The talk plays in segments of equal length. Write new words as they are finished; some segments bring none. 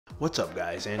What's up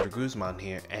guys, Andrew Guzman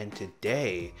here, and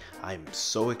today I'm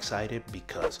so excited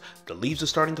because the leaves are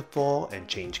starting to fall and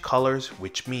change colors,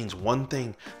 which means one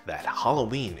thing, that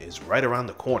Halloween is right around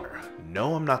the corner.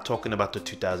 No, I'm not talking about the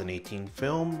 2018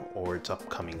 film or its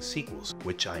upcoming sequels,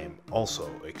 which I am also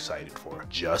excited for,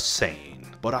 just saying.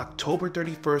 But October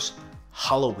 31st,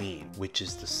 Halloween, which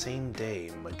is the same day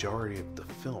majority of the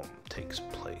film takes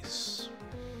place.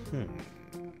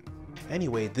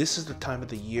 Anyway, this is the time of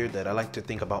the year that I like to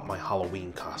think about my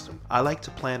Halloween costume. I like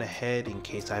to plan ahead in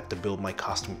case I have to build my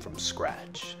costume from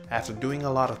scratch. After doing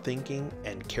a lot of thinking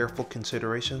and careful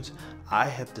considerations, I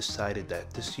have decided that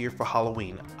this year for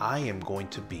Halloween, I am going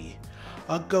to be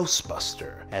a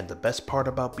Ghostbuster. And the best part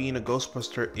about being a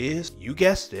Ghostbuster is, you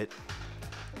guessed it,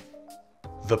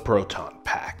 the Proton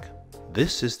Pack.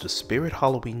 This is the Spirit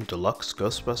Halloween Deluxe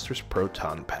Ghostbusters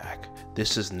Proton Pack.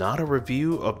 This is not a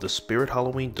review of the Spirit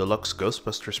Halloween Deluxe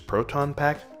Ghostbusters Proton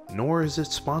Pack, nor is it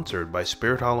sponsored by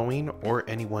Spirit Halloween or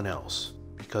anyone else,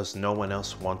 because no one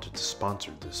else wanted to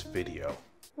sponsor this video.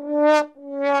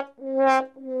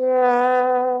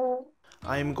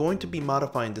 I am going to be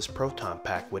modifying this Proton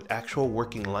Pack with actual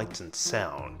working lights and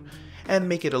sound, and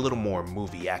make it a little more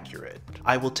movie accurate.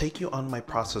 I will take you on my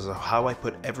process of how I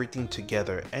put everything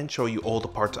together and show you all the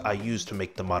parts I use to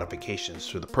make the modifications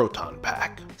to the Proton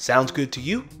Pack. Sounds good to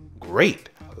you? Great!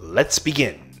 Let's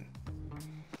begin!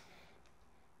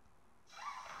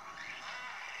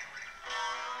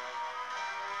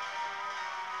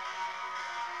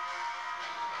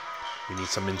 We need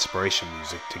some inspiration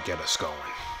music to get us going.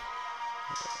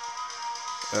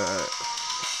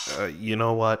 You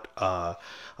know what?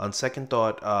 On second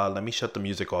thought, let me shut the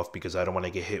music off because I don't want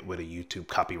to get hit with a YouTube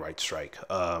copyright strike.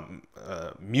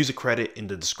 Music credit in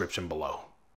the description below.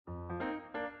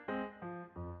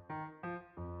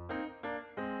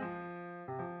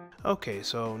 Okay,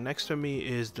 so next to me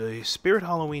is the Spirit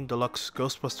Halloween Deluxe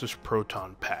Ghostbusters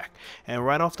Proton Pack. And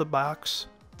right off the box,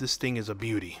 this thing is a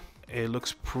beauty. It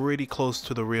looks pretty close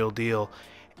to the real deal.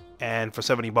 And for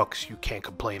 70 bucks, you can't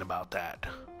complain about that.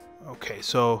 Okay,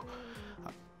 so,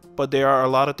 but there are a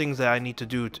lot of things that I need to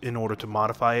do in order to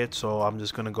modify it, so I'm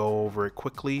just going to go over it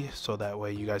quickly so that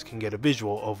way you guys can get a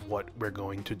visual of what we're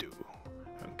going to do.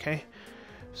 Okay,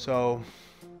 so,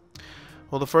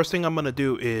 well, the first thing I'm going to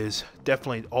do is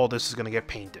definitely all this is going to get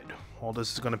painted. All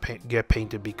this is going to get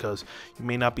painted because you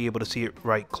may not be able to see it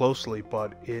right closely,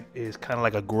 but it is kind of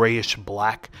like a grayish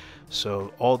black,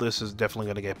 so all this is definitely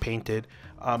going to get painted.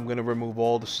 I'm going to remove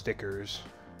all the stickers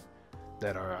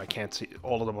that are, I can't see,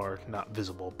 all of them are not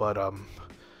visible, but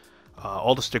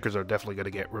all the stickers are definitely going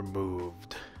to get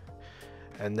removed.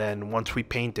 And then once we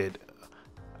paint it,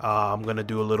 I'm going to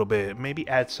do a little bit, maybe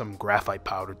add some graphite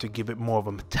powder to give it more of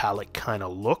a metallic kind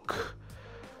of look.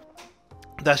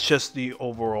 That's just the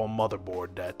overall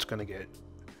motherboard that's going to get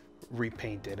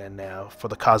repainted. And now for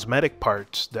the cosmetic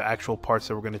parts, the actual parts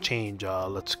that we're going to change,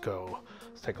 let's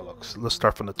take a look. So let's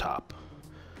start from the top.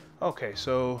 Okay,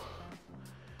 so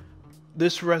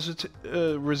this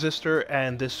resistor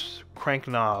and this crank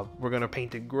knob, we're going to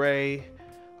paint it gray.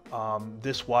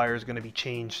 This wire is going to be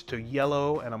changed to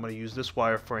yellow, and I'm going to use this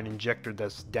wire for an injector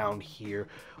that's down here,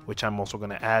 which I'm also going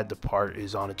to add. The part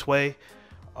is on its way.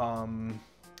 I'm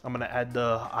going to add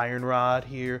the iron rod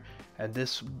here, and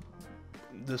this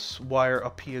wire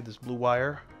up here, this blue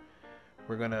wire,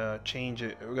 we're going to change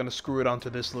it. We're going to screw it onto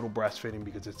this little brass fitting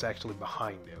because it's actually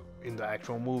behind it. In the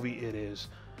actual movie, it is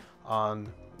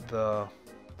on the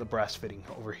brass fitting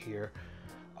over here.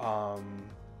 We're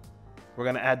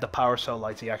going to add the power cell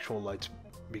lights, the actual lights,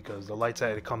 because the lights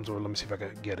that it comes with, let me see if I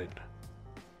can get it.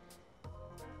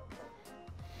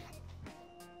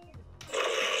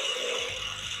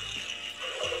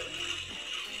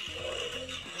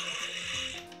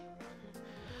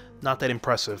 Not that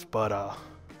impressive, but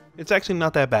it's actually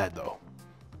not that bad though.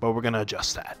 But we're gonna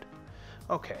adjust that.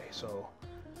 Okay, so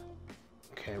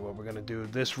what we're gonna do,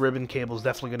 this ribbon cable is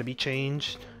definitely gonna be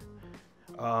changed.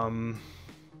 The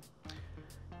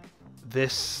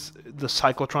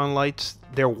cyclotron lights,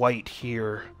 they're white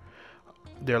here.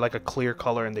 They're like a clear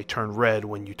color and they turn red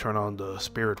when you turn on the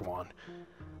spirit one.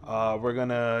 We're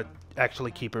gonna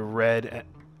actually keep it red, and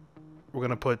we're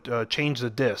gonna change the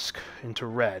disc into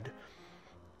red.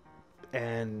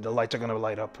 And the lights are going to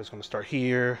light up. It's going to start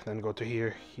here, then go to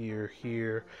here, here,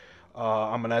 here.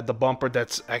 I'm going to add the bumper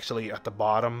that's actually at the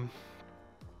bottom.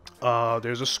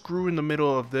 There's a screw in the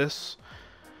middle of this.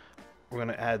 We're going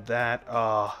to add that.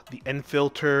 The end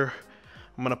filter,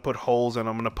 I'm going to put holes, and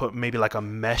I'm going to put maybe like a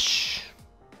mesh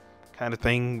kind of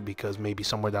thing, because maybe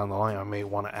somewhere down the line I may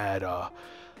want to add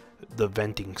the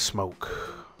venting smoke.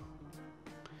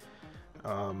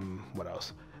 What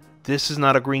else? This is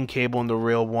not a green cable in the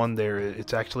real one.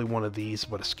 It's actually one of these,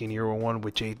 but a skinnier one,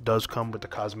 which it does come with the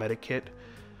Cosmetic kit.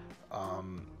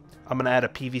 I'm gonna add a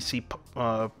PVC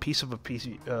piece of a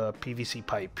PVC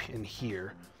pipe in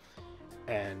here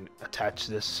and attach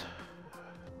this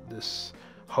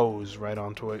hose right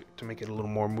onto it to make it a little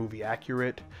more movie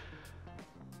accurate.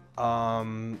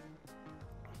 The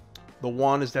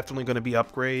wand is definitely going to be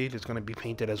upgraded. It's going to be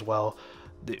painted as well.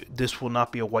 This will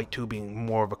not be a white tubing,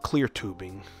 more of a clear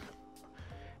tubing.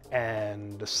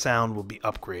 And the sound will be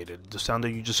upgraded. The sound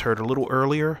that you just heard a little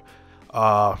earlier,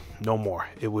 no more.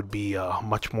 It would be a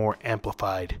much more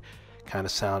amplified kind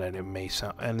of sound, and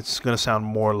it's going to sound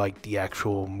more like the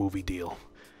actual movie deal.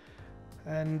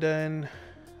 And then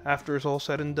after it's all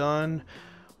said and done,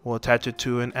 we'll attach it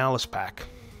to an Alice pack.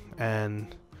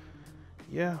 And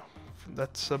yeah,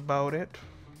 that's about it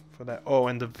for that. Oh,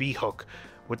 and the V-hook.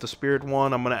 With the Spirit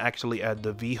one, I'm going to actually add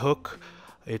the V-hook.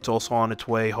 It's also on its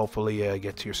way. Hopefully it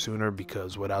gets here sooner,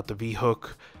 because without the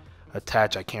V-hook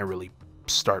attached, I can't really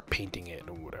start painting it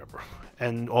or whatever.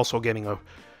 And also getting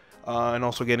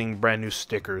brand new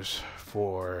stickers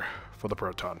for the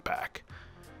Proton Pack.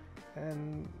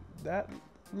 And that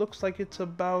looks like it's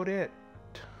about it.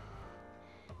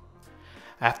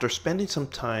 After spending some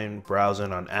time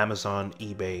browsing on Amazon,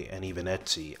 eBay, and even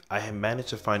Etsy, I have managed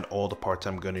to find all the parts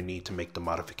I'm going to need to make the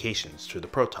modifications to the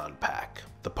Proton Pack.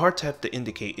 The parts have to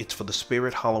indicate it's for the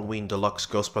Spirit Halloween Deluxe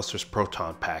Ghostbusters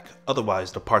Proton Pack,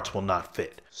 otherwise the parts will not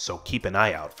fit, so keep an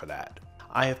eye out for that.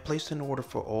 I have placed an order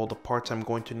for all the parts I'm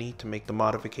going to need to make the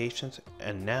modifications,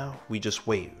 and now we just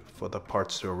wait for the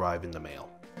parts to arrive in the mail.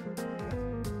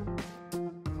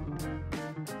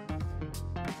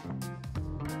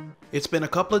 It's been a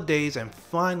couple of days and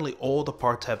finally all the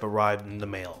parts have arrived in the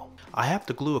mail. I have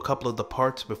to glue a couple of the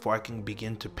parts before I can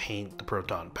begin to paint the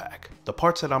Proton Pack. The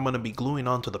parts that I'm going to be gluing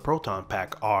onto the Proton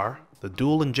Pack are the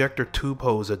Duel Injector tube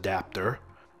hose adapter,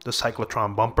 the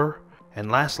Cyclotron Bumper, and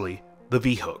lastly, the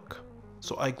V-hook.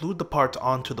 So I glued the parts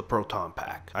onto the Proton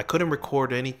Pack. I couldn't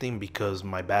record anything because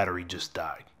my battery just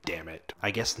died. Damn it.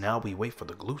 I guess now we wait for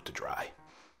the glue to dry.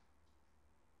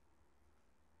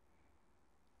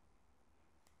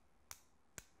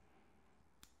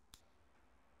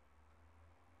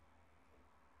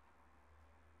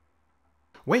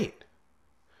 Wait,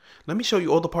 let me show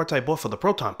you all the parts I bought for the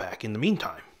Proton Pack in the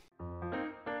meantime.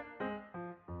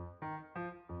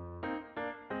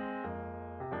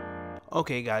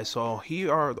 Okay guys, so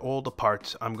here are all the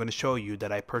parts I'm going to show you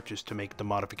that I purchased to make the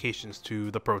modifications to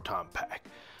the Proton Pack.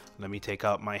 Let me take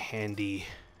out my handy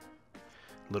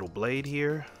little blade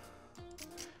here.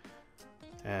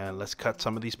 And let's cut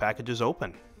some of these packages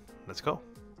open. Let's go.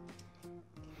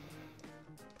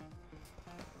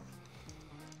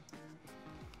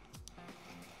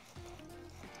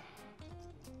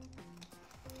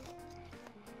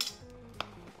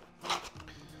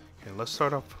 Okay, let's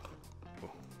start off.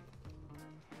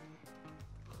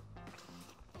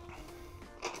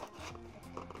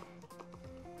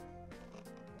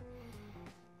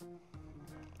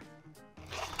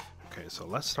 Okay, so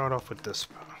let's start off with this.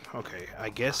 Okay, I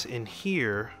guess in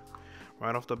here,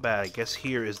 right off the bat, I guess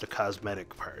here is the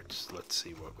cosmetic parts. Let's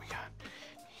see what we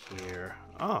got here.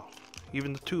 Oh,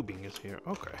 even the tubing is here.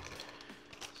 Okay,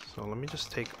 so let me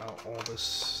just take out all this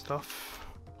stuff.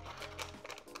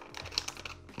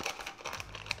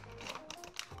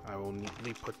 I will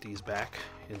neatly put these back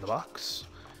in the box.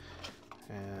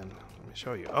 And let me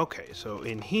show you. Okay, so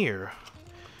in here,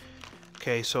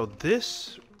 okay, so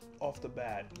this off the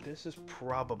bat, this is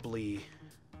probably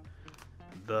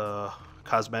the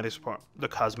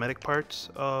cosmetic parts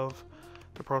of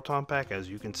the Proton Pack. As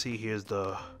you can see, here's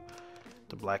the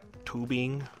black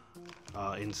tubing.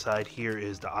 Inside here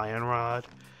is the iron rod.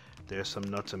 There's some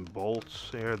nuts and bolts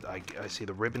there. I see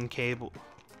the ribbon cable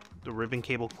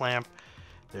clamp.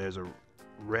 There's a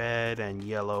red and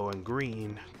yellow and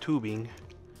green tubing,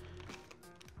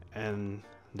 and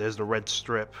there's the red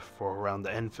strip for around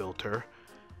the end filter.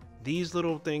 These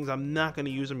little things, I'm not going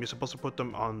to use them. You're supposed to put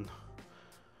them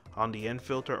on the end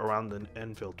filter, around the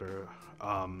end filter.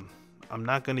 I'm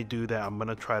not going to do that. I'm going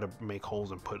to try to make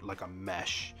holes and put like a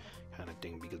mesh kind of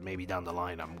thing, because maybe down the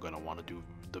line I'm going to want to do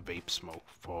the vape smoke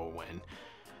for when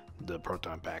the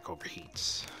Proton Pack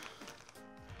overheats.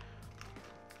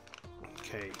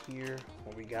 Okay, here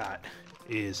what we got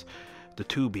is the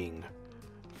tubing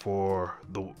for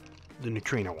the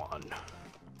Neutrona one.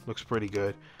 Looks pretty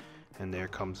good. And there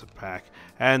comes the pack.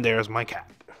 And there's my cat.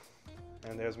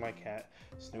 And there's my cat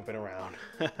snooping around.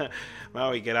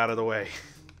 Maui, get out of the way.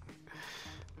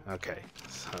 Okay,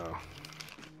 so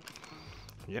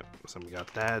yep, so we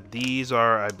got that. These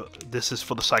are, this is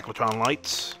for the cyclotron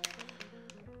lights.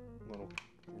 Little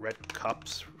red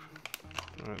cups.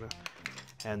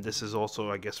 And this is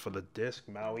also, I guess, for the disc.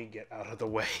 Maui, get out of the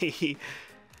way.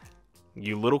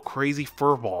 You little crazy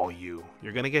furball, you.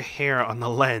 You're gonna get hair on the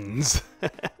lens.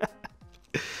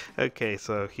 Okay,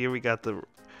 so here we got to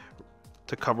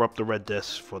cover up the red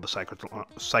disc for the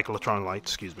cyclotron light.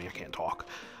 Excuse me, I can't talk.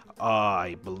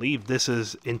 I believe this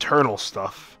is internal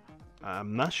stuff.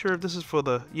 I'm not sure if this is for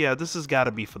the... Yeah, this has got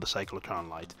to be for the cyclotron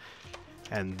light.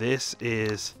 And this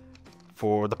is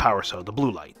for the power cell, the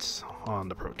blue lights on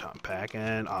the Proton Pack.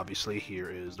 And obviously here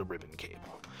is the ribbon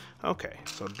cable. Okay,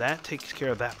 so that takes care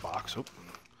of that box. Oop.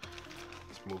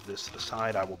 Let's move this to the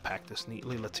side. I will pack this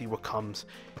neatly. Let's see what comes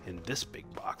in this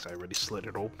big box. I already slid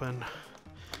it open.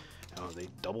 Oh, they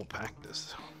double packed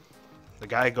this. The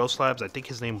guy at Ghost Labs, I think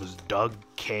his name was Doug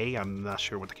K. I'm not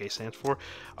sure what the K stands for.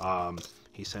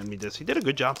 He sent me this. He did a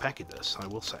good job packing this, I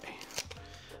will say.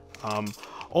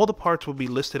 All the parts will be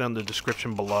listed on the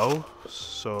description below.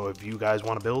 So if you guys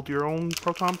want to build your own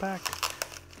Proton Pack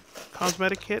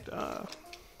cosmetic kit,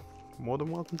 more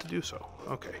than welcome to do so.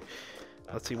 Okay,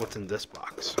 let's see what's in this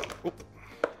box. Oop.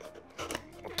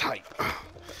 Tight. I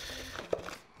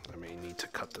may need to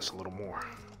cut this a little more.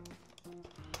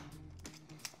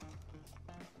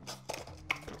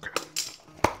 Okay,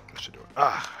 that should do it.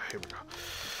 Here we go.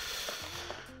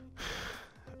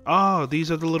 Oh, these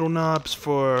are the little knobs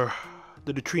for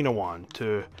the Neutrona wand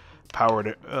to power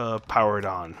it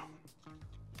on.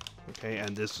 Okay,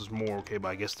 and this is more, okay, but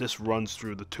I guess this runs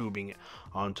through the tubing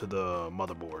onto the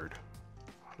motherboard.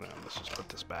 Now, let's just put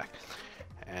this back.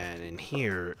 And in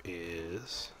here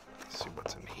is, let's see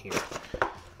what's in here.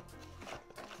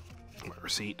 My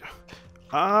receipt.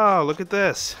 Ah, look at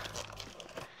this.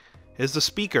 Here's the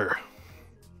speaker.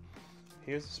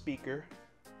 Here's the speaker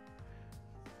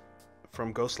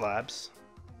from Ghost Labs.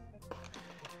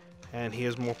 And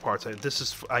here's more parts. This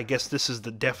is, I guess this is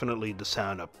definitely the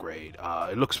sound upgrade.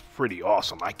 It looks pretty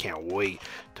awesome. I can't wait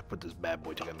to put this bad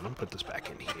boy together. Let me put this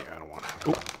back in here. I don't want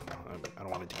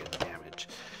it to get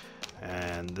damaged.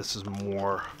 And this is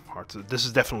more parts. This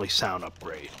is definitely sound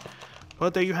upgrade.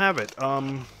 But there you have it.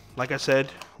 Like I said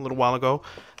a little while ago,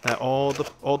 that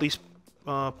all these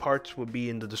parts will be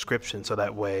in the description, so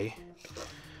that way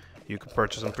you can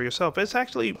purchase them for yourself. It's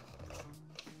actually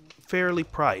fairly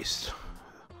priced.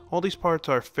 All these parts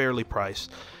are fairly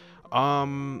priced.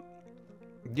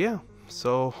 Yeah,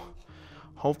 so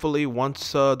hopefully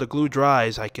once the glue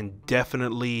dries, I can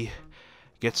definitely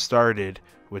get started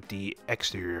with the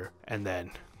exterior and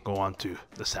then go on to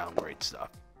the sound grade stuff.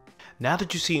 Now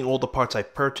that you've seen all the parts I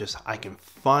purchased, I can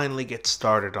finally get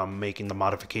started on making the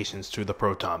modifications to the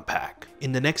Proton Pack.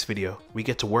 In the next video, we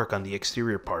get to work on the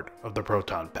exterior part of the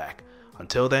Proton Pack.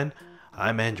 Until then,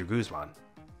 I'm Andrew Guzman.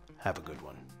 Have a good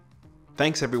one.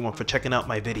 Thanks everyone for checking out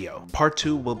my video. Part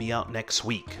 2 will be out next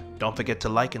week. Don't forget to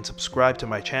like and subscribe to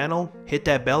my channel. Hit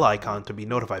that bell icon to be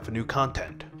notified for new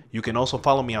content. You can also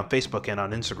follow me on Facebook and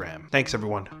on Instagram. Thanks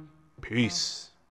everyone. Peace.